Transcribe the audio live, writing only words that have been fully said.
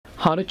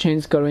How to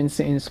change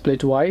currency in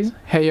SplitWise.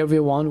 Hey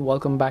everyone,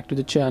 welcome back to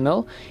the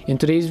channel. In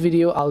today's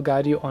video I'll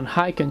guide you on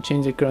how you can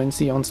change the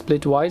currency on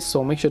SplitWise,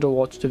 so make sure to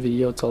watch the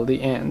video till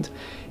the end.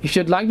 If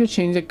you'd like to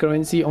change the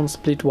currency on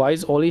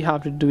SplitWise, all you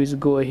have to do is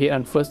go ahead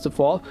and first of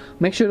all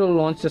make sure to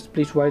launch the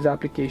SplitWise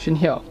application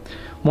here.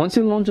 Once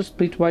you launch the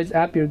SplitWise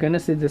app, you're gonna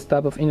see this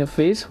type of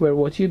interface where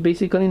what you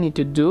basically need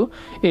to do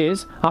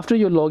is, after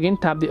you log in,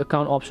 tap the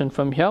account option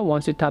from here.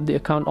 Once you tap the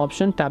account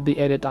option, tap the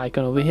edit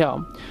icon over here.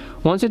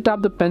 Once you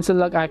tap the pencil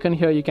like icon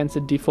here, you can see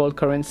default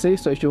currency.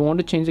 So if you want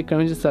to change the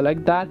currency,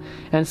 select that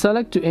and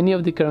select to any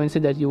of the currency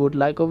that you would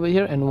like over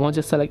here. And once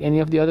you select any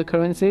of the other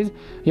currencies,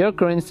 your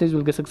currencies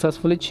will get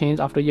successfully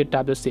changed after you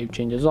tap the save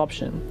changes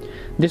option.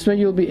 This way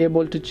you'll be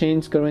able to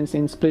change currency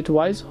in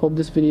SplitWise. Hope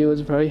this video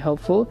is very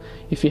helpful.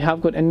 If you have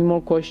got any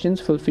more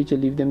questions, feel free to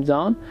leave them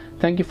down.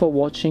 Thank you for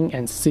watching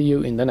and see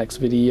you in the next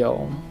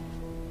video.